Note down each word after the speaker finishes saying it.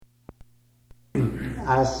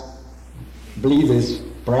I believe is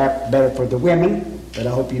perhaps better for the women, but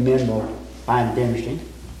I hope you men will find it interesting.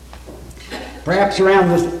 Perhaps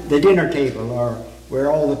around the dinner table or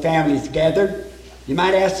where all the families gathered, you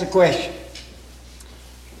might ask the question,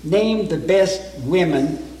 name the best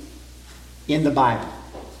women in the Bible.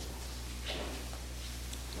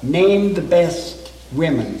 Name the best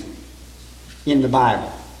women in the Bible.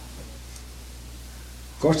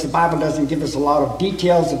 Of course, the Bible doesn't give us a lot of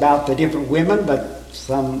details about the different women, but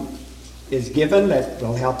some is given that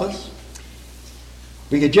will help us.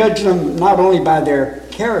 We could judge them not only by their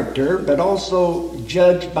character, but also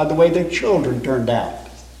judge by the way their children turned out.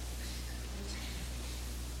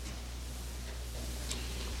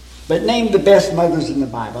 But name the best mothers in the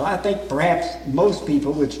Bible. I think perhaps most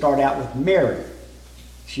people would start out with Mary.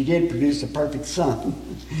 She did produce a perfect son,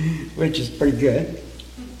 which is pretty good.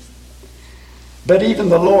 But even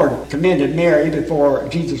the Lord commended Mary before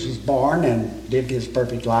Jesus was born and lived his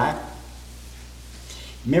perfect life.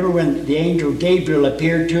 Remember when the angel Gabriel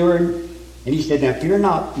appeared to her, and he said, "Now fear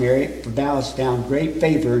not, Mary, for thou hast found great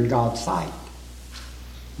favor in God's sight."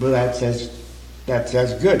 Well, that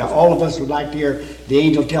says good. All of us would like to hear the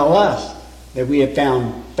angel tell us that we have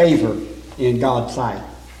found favor in God's sight.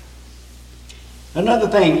 Another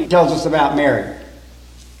thing it tells us about Mary.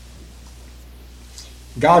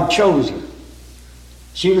 God chose her.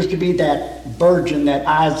 She was to be that virgin that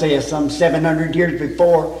Isaiah some 700 years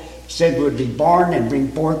before said would be born and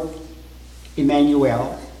bring forth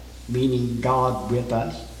Emmanuel, meaning God with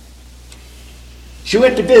us. She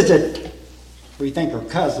went to visit, we think her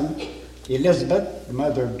cousin, Elizabeth, the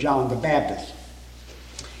mother of John the Baptist.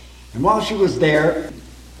 And while she was there,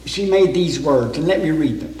 she made these words, and let me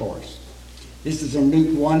read them for us. This is in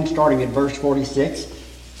Luke 1, starting at verse 46.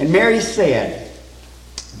 And Mary said,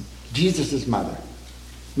 Jesus' mother,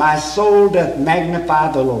 "My soul doth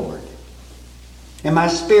magnify the Lord, and my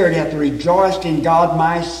spirit hath rejoiced in God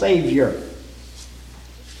my Savior."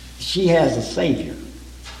 She has a Savior.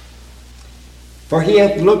 "For he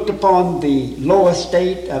hath looked upon the low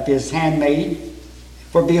estate of his handmaid.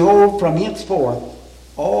 For behold, from henceforth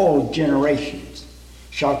all generations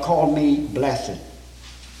shall call me blessed.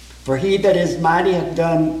 For he that is mighty hath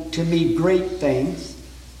done to me great things,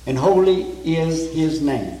 and holy is his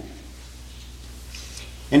name.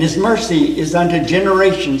 And his mercy is unto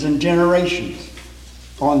generations and generations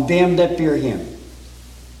on them that fear him.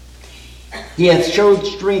 He hath showed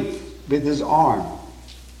strength with his arm.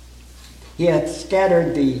 He hath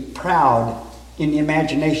scattered the proud in the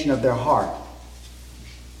imagination of their heart.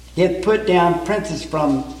 He hath put down princes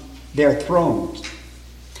from their thrones,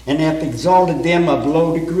 and hath exalted them of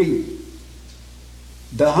low degree.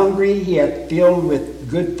 The hungry he hath filled with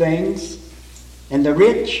good things, and the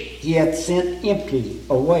rich he hath sent empty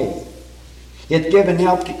away. He hath given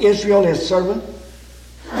help to Israel his servant,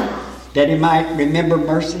 that he might remember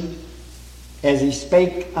mercy, as he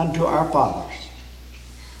spake unto our fathers,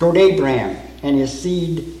 toward Abraham and his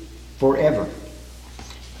seed forever."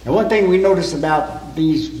 And one thing we notice about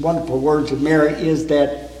these wonderful words of Mary is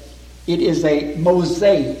that it is a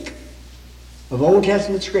mosaic of Old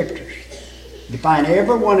Testament scriptures. You find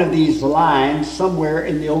every one of these lines somewhere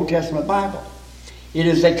in the Old Testament Bible. It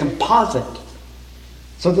is a composite.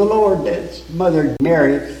 So the Lord's mother,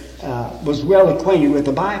 Mary, was well acquainted with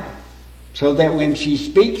the Bible, so that when she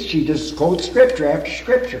speaks, she just quotes scripture after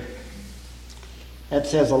scripture. That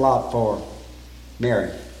says a lot for Mary.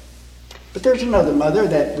 But there's another mother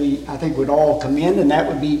that I think would all commend, and that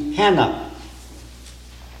would be Hannah.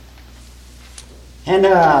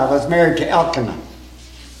 Hannah was married to Elkanah.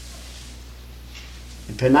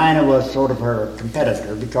 And Peninnah was sort of her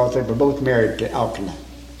competitor because they were both married to Elkanah.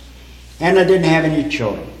 Hannah didn't have any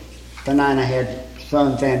children. Peninnah had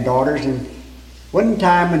sons and daughters, and one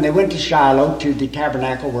time when they went to Shiloh, to the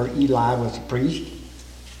tabernacle where Eli was a priest,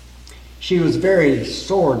 she was very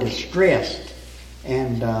sore, distressed,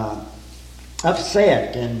 and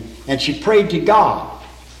upset, and she prayed to God.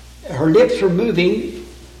 Her lips were moving,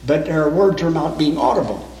 but her words were not being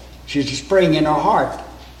audible. She was just praying in her heart,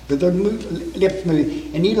 but her lips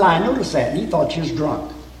moving. And Eli noticed that, and he thought she was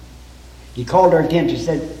drunk. He called her attention. He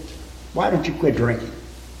said, "Why don't you quit drinking?"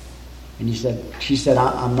 And she said,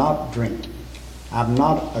 I'm not drinking. I'm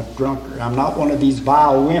not a drunkard. I'm not one of these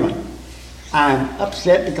vile women. I'm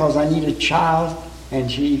upset because I need a child."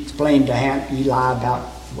 And she explained to Eli about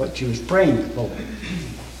what she was praying for.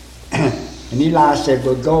 And Eli said,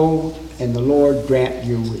 "Well, go and the Lord grant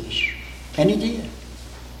your wish." And he did.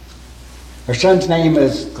 Her son's name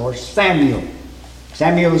is, of course, Samuel.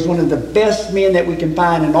 Samuel is one of the best men that we can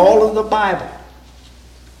find in all of the Bible.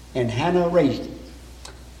 And Hannah raised him.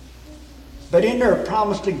 But in her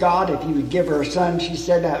promise to God, if he would give her a son, she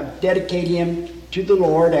said, I would dedicate him to the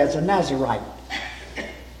Lord as a Nazarite.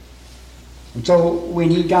 And so when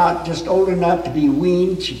he got just old enough to be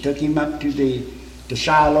weaned, she took him up to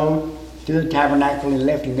Shiloh, to the tabernacle, and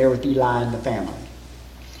left him there with Eli and the family.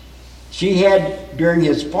 She had, during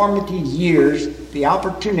his formative years, the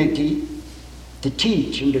opportunity to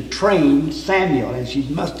teach and to train Samuel, and she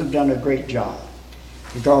must have done a great job,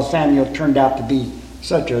 because Samuel turned out to be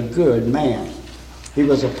such a good man. He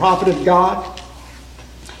was a prophet of God.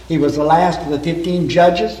 He was the last of the 15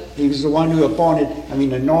 judges. He was the one who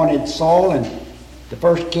anointed Saul and the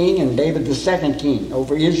first king, and David the second king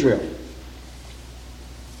over Israel.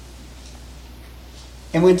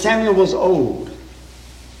 And when Samuel was old,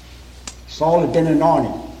 Saul had been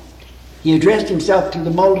anointed. He addressed himself to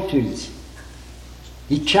the multitudes.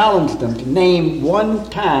 He challenged them to name one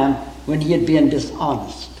time when he had been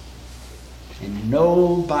dishonest. And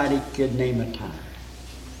nobody could name a time.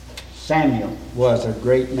 Samuel was a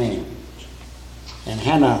great man. And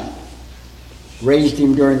Hannah raised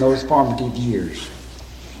him during those formative years.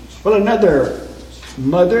 Well, another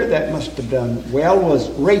mother that must have done well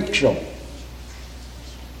was Rachel.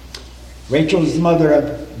 Rachel is the mother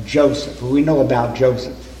of Joseph. We know about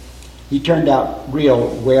Joseph. He turned out real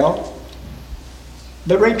well.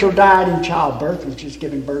 But Rachel died in childbirth when she was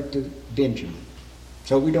giving birth to Benjamin.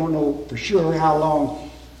 So we don't know for sure how long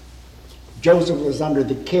Joseph was under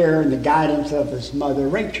the care and the guidance of his mother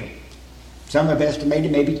Rachel. Some have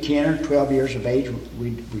estimated maybe 10 or 12 years of age.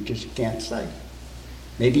 We just can't say.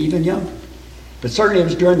 Maybe even younger. But certainly it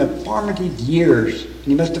was during the formative years. And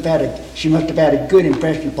she must have had a good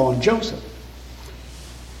impression upon Joseph.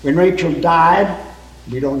 When Rachel died,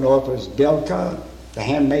 we don't know if it was Bilhah, the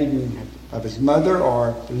handmaiden of his mother,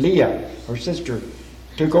 or Leah, her sister,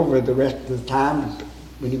 took over the rest of the time.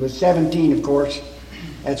 When he was 17, of course,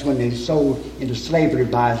 that's when he was sold into slavery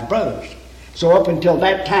by his brothers. So up until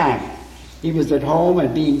that time, he was at home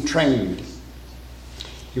and being trained.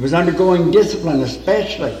 He was undergoing discipline,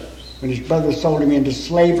 especially when his brothers sold him into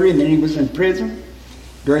slavery, and then he was in prison.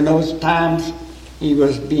 During those times, he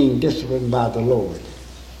was being disciplined by the Lord.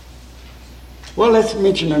 Well, let's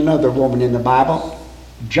mention another woman in the Bible,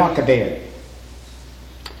 Jochebed.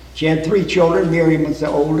 She had 3 children. Miriam was the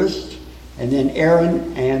oldest, and then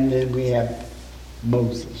Aaron, and then we have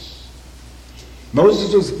Moses.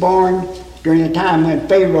 Moses was born during the time when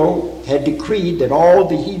Pharaoh had decreed that all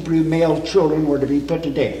the Hebrew male children were to be put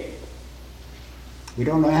to death. We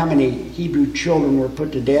don't know how many Hebrew children were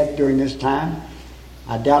put to death during this time.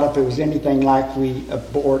 I doubt if it was anything like we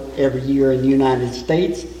abort every year in the United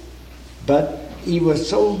States. But he was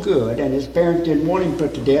so good, and his parents didn't want him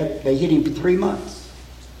put to death. They hid him for 3 months.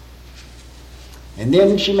 And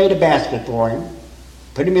then she made a basket for him,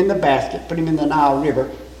 put him in the basket, put him in the Nile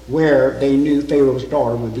River, where they knew Pharaoh's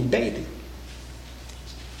daughter would be bathing.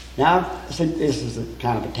 Now, this is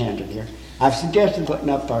kind of a tangent here. I've suggested putting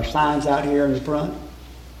up our signs out here in the front.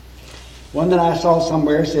 One that I saw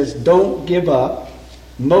somewhere says, "Don't give up.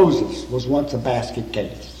 Moses was once a basket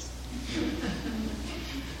case."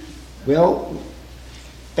 Well,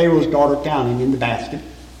 Pharaoh's daughter found him in the basket.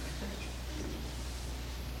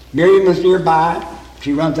 Miriam was nearby.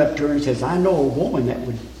 She runs up to her and says, "I know a woman that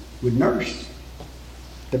would nurse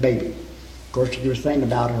the baby." Of course, she was thinking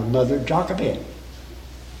about her mother, Jochebed.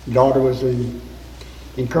 The daughter was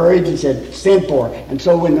encouraged and said, "Send for her." And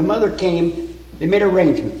so when the mother came, they made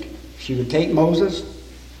arrangement. She would take Moses,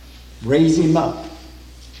 raise him up,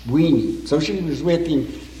 wean him. So she was with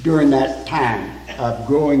him during that time of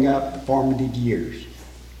growing up, the formative years.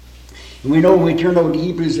 And we know when we turn over to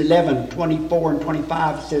Hebrews 11, 24 and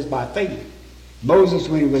 25, it says, by faith, Moses,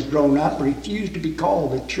 when he was grown up, refused to be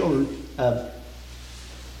called the children of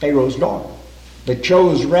Pharaoh's daughter, but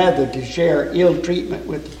chose rather to share ill treatment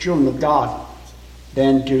with the children of God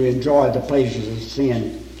than to enjoy the pleasures of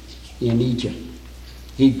sin in Egypt.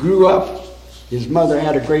 He grew up. His mother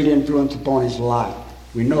had a great influence upon his life.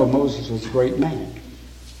 We know Moses was a great man.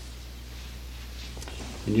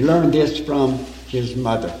 And he learned this from his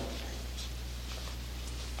mother.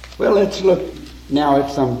 Well, let's look now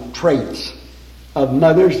at some traits of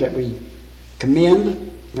mothers that we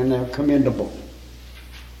commend, and they're commendable.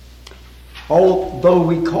 Although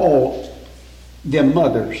we call them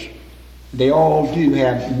mothers, they all do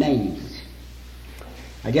have names.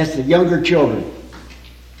 I guess the younger children,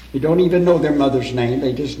 they don't even know their mother's name.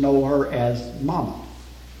 They just know her as Mama.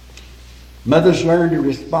 Mothers learn to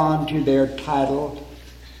respond to their title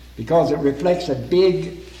because it reflects a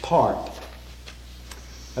big part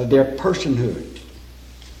of their personhood.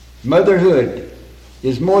 Motherhood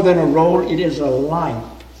is more than a role, it is a life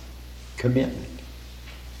commitment.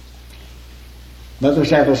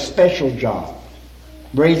 Mothers have a special job,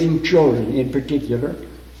 raising children in particular,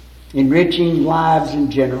 enriching lives in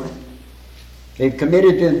general. They've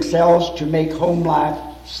committed themselves to make home life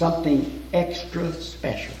something extra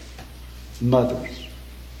special. Mothers.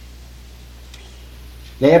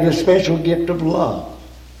 They have the special gift of love.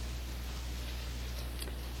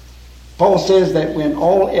 Paul says that when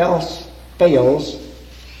all else fails,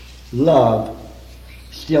 love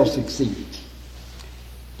still succeeds.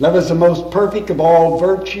 Love is the most perfect of all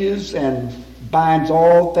virtues and binds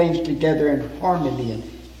all things together in harmony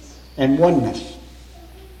and oneness.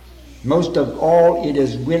 Most of all, it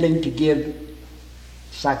is willing to give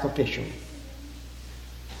sacrificially.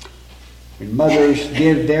 When mothers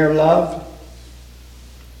give their love,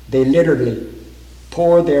 they literally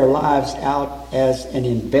pour their lives out as an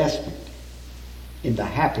investment in the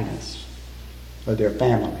happiness of their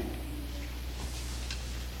family.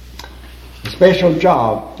 A special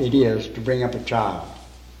job it is to bring up a child.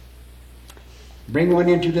 Bring one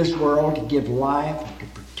into this world to give life, to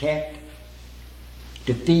protect,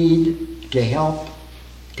 to feed, to help,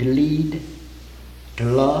 to lead, to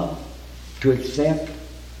love, to accept,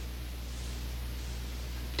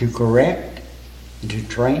 to correct, and to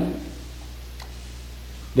train.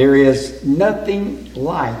 There is nothing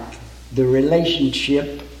like the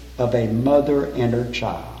relationship of a mother and her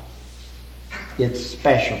child. It's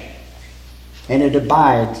special, and it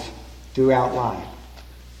abides throughout life.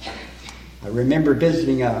 I remember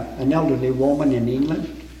visiting an elderly woman in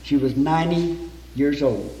England. She was 90 years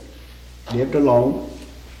old, lived alone.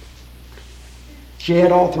 She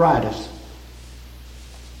had arthritis,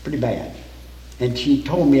 pretty bad. And she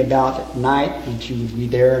told me about it at night when she would be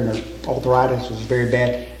there and her arthritis was very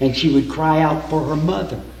bad, and she would cry out for her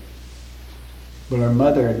mother. Well, her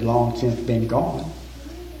mother had long since been gone.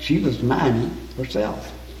 She was 90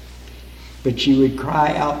 herself. But she would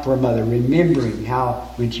cry out for her mother, remembering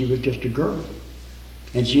how when she was just a girl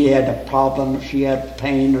and she had a problem, or she had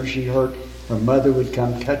pain, or she hurt, her mother would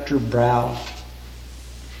come touch her brow,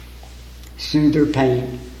 soothe her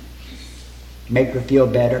pain, make her feel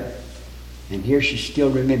better. And here she still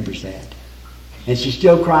remembers that. And she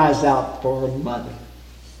still cries out for her mother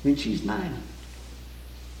when she's 90.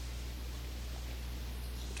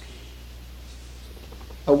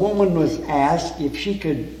 A woman was asked if she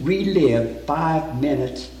could relive 5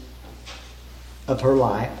 minutes of her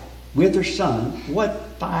life with her son, what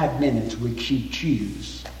 5 minutes would she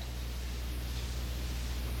choose?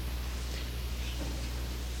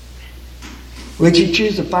 Would she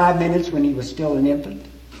choose the 5 minutes when he was still an infant?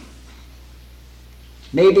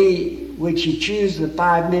 Maybe would she choose the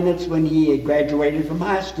 5 minutes when he had graduated from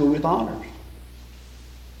high school with honors?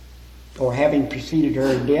 Or having preceded her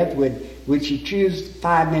in death, would she choose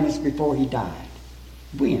 5 minutes before he died?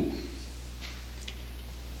 When?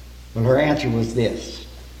 Well, her answer was this.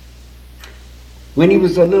 When he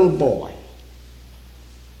was a little boy,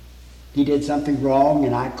 he did something wrong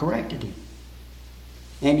and I corrected him.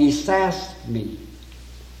 And he sassed me.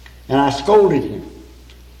 And I scolded him.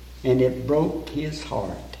 And it broke his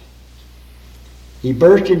heart. He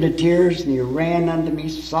burst into tears and he ran unto me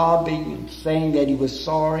sobbing and saying that he was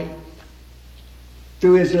sorry.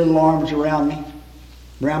 Threw his little arms around me,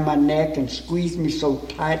 around my neck, and squeezed me so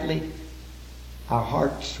tightly our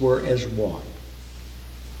hearts were as one.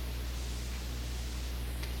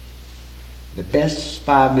 The best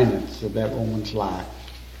 5 minutes of that woman's life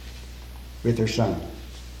with her son.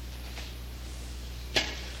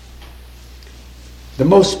 The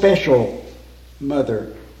most special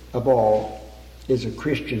mother of all is a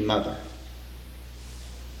Christian mother.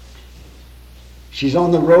 She's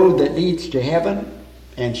on the road that leads to heaven,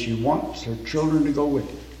 and she wants her children to go with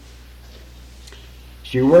her.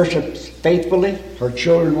 She worships faithfully. Her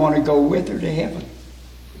children want to go with her to heaven.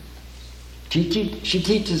 She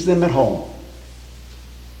teaches them at home.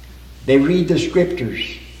 They read the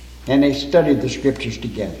scriptures, and they study the scriptures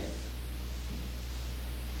together.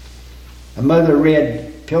 A mother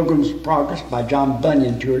read Pilgrim's Progress by John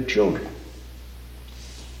Bunyan to her children.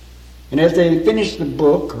 And as they finished the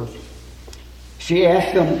book, she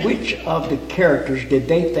asked them which of the characters did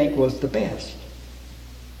they think was the best.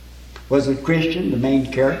 Was it Christian, the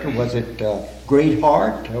main character? Was it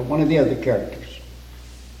Greatheart, or one of the other characters?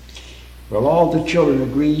 Well, all the children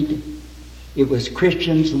agreed it was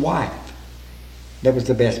Christian's wife that was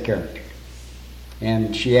the best character.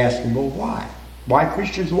 And she asked them, well, why? Why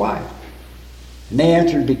Christian's wife? And they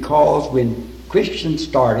answered, because when Christian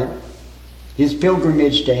started his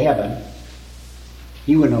pilgrimage to heaven,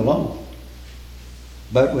 he went alone.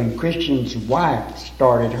 But when Christian's wife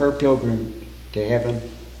started her pilgrimage to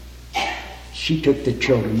heaven, she took the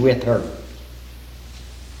children with her.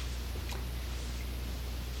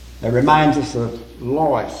 That reminds us of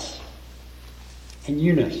Lois and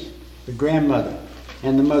Eunice, the grandmother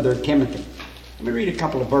and the mother of Timothy. Let me read a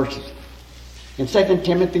couple of verses. In 2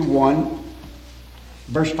 Timothy 1,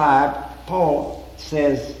 verse 5, Paul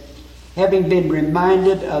says, having been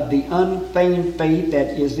reminded of the unfeigned faith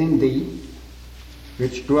that is in thee,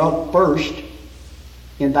 which dwelt first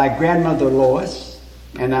in thy grandmother Lois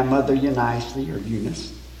and thy mother Eunice or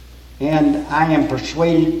Eunice, and I am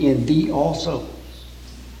persuaded in thee also.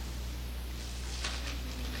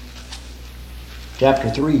 Chapter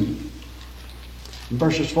 3, in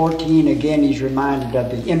verses 14, again he's reminded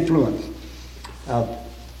of the influence of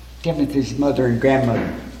Timothy's mother and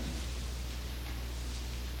grandmother.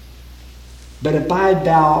 But abide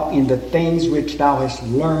thou in the things which thou hast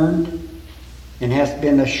learned and hast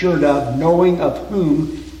been assured of, knowing of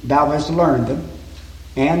whom thou hast learned them,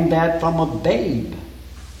 and that from a babe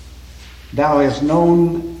thou hast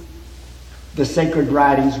known the sacred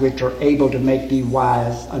writings which are able to make thee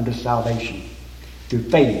wise unto salvation, through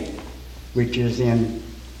faith which is in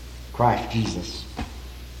Christ Jesus.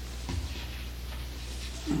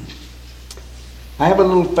 I have a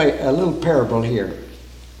little parable here,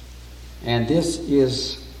 and this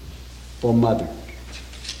is for mother.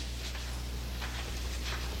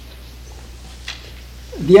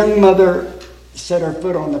 The young mother set her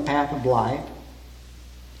foot on the path of life.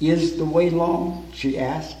 Is the way long? She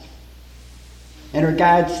asked. And her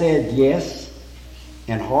guide said, yes,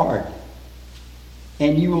 and hard.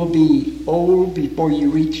 And you will be old before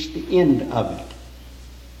you reach the end of it.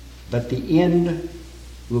 But the end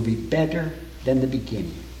will be better than the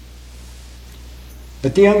beginning.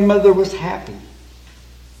 But the young mother was happy,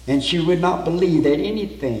 and she would not believe that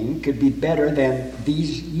anything could be better than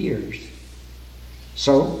these years.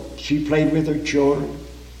 So she played with her children,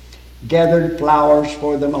 gathered flowers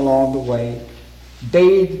for them along the way,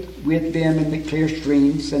 bathed with them in the clear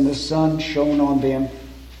streams, and the sun shone on them,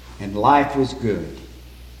 and life was good.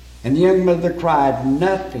 And the young mother cried,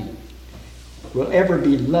 nothing will ever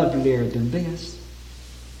be lovelier than this.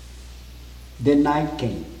 Then night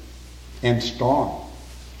came, and storm,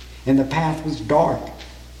 and the path was dark,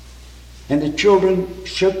 and the children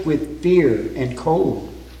shook with fear and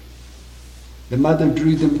cold. The mother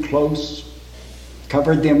drew them close,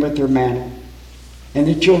 covered them with her mantle, and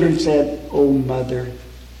the children said, "O mother,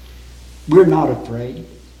 we're not afraid,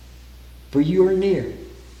 for you are near,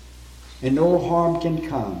 and no harm can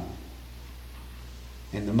come."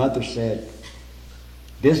 And the mother said,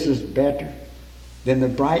 "This is better than the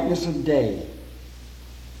brightness of day,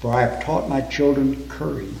 for I have taught my children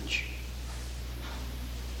courage."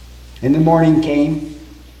 And the morning came,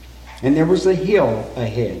 and there was a hill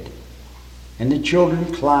ahead, and the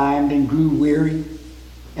children climbed and grew weary,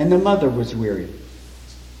 and the mother was weary.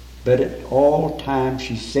 But at all times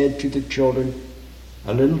she said to the children,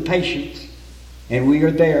 "A little patience, and we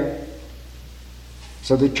are there."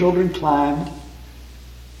 So the children climbed,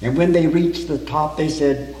 and when they reached the top, they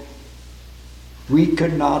said, "We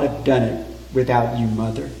could not have done it without you,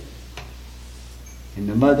 Mother." And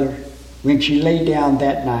the mother, when she lay down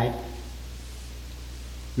that night,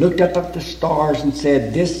 looked up at the stars and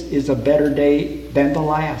said, "This is a better day than the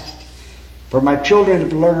last, for my children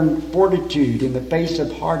have learned fortitude in the face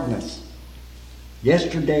of hardness.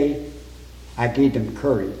 Yesterday I gave them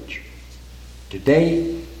courage.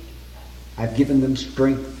 Today I've given them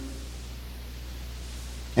strength."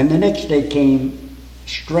 And the next day came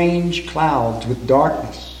strange clouds with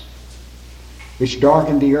darkness, which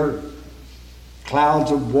darkened the earth,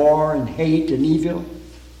 clouds of war and hate and evil.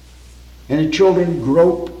 And the children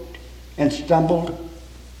groped and stumbled,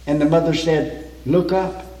 and the mother said, "Look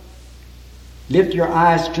up, lift your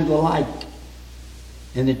eyes to the light."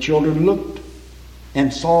 And the children looked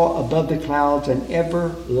and saw above the clouds an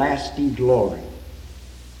everlasting glory.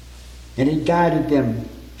 And it guided them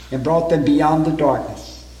and brought them beyond the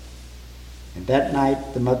darkness. And that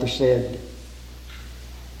night the mother said,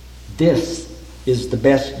 "This is the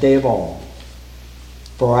best day of all,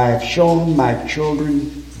 for I have shown my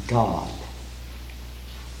children God."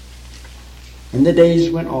 And the days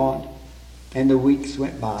went on, and the weeks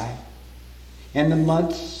went by, and the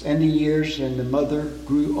months and the years, and the mother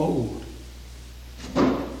grew old.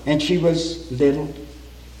 And she was little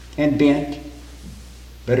and bent,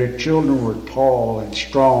 but her children were tall and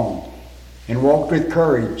strong and walked with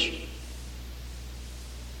courage.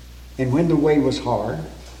 And when the way was hard,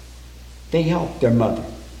 they helped their mother.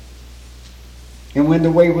 And when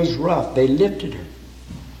the way was rough, they lifted her,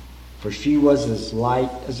 for she was as light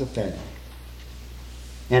as a feather.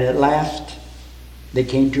 And at last they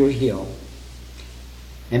came to a hill.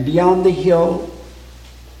 And beyond the hill,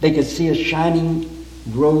 they could see a shining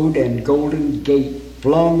road and golden gate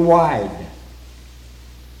flung wide.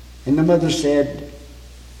 And the mother said,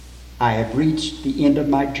 I have reached the end of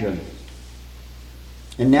my journey.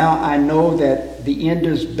 And now I know that the end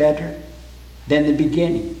is better than the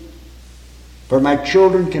beginning. For my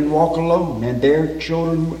children can walk alone, and their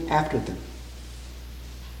children after them.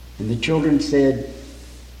 And the children said,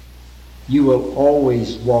 you will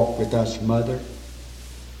always walk with us, Mother,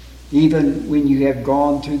 even when you have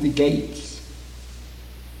gone through the gates.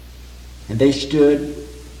 And they stood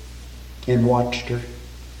and watched her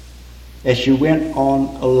as she went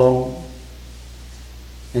on alone,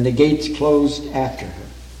 and the gates closed after her.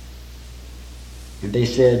 And they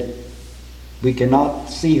said, we cannot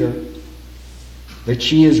see her, but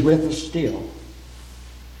she is with us still.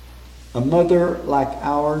 A mother like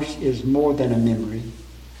ours is more than a memory.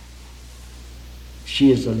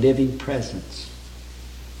 She is a living presence.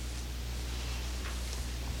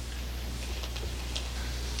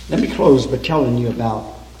 Let me close by telling you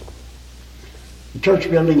about a church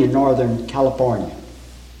building in Northern California.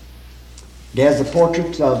 It has the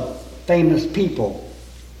portraits of famous people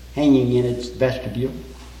hanging in its vestibule.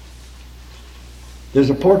 There's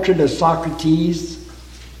a portrait of Socrates,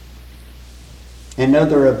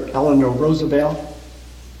 another of Eleanor Roosevelt.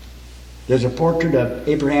 There's a portrait of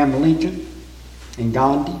Abraham Lincoln and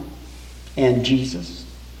Gandhi and Jesus.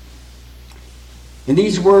 And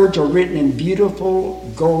these words are written in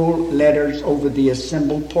beautiful gold letters over the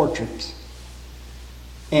assembled portraits.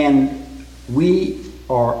 And we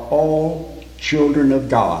are all children of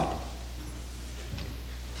God.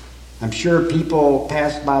 I'm sure people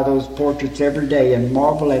pass by those portraits every day and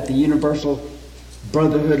marvel at the universal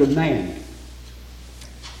brotherhood of man.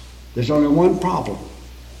 There's only one problem.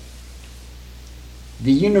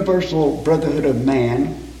 The universal brotherhood of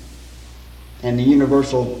man and the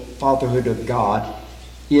universal fatherhood of God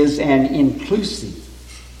is an inclusive,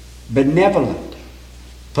 benevolent,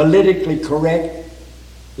 politically correct,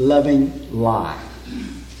 loving lie.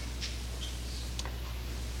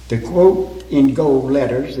 The quote in gold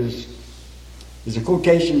letters is a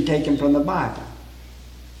quotation taken from the Bible,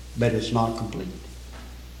 but it's not complete.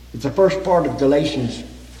 It's the first part of Galatians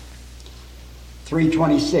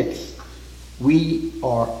 3:26. We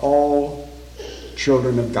are all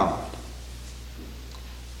children of God.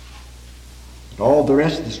 But all the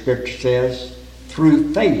rest of the scripture says,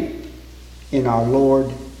 through faith in our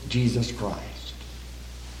Lord Jesus Christ.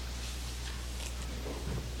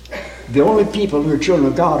 The only people who are children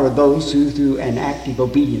of God are those who, through an active,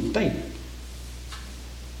 obedient faith,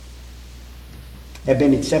 have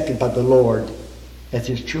been accepted by the Lord as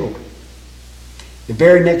his children. The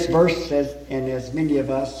very next verse says, and as many of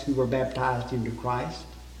us who were baptized into Christ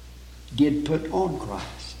did put on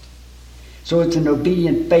Christ. So it's an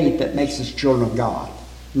obedient faith that makes us children of God,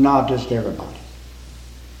 not just everybody.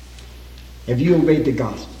 Have you obeyed the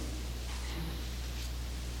gospel?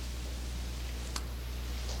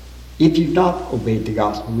 If you've not obeyed the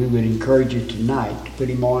gospel, we would encourage you tonight to put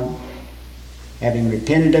him on, having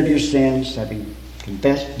repented of your sins, having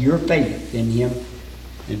confessed your faith in him,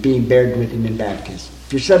 and being buried with him in baptism.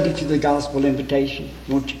 If you're subject to the gospel invitation,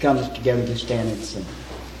 won't you come us together to stand and sing?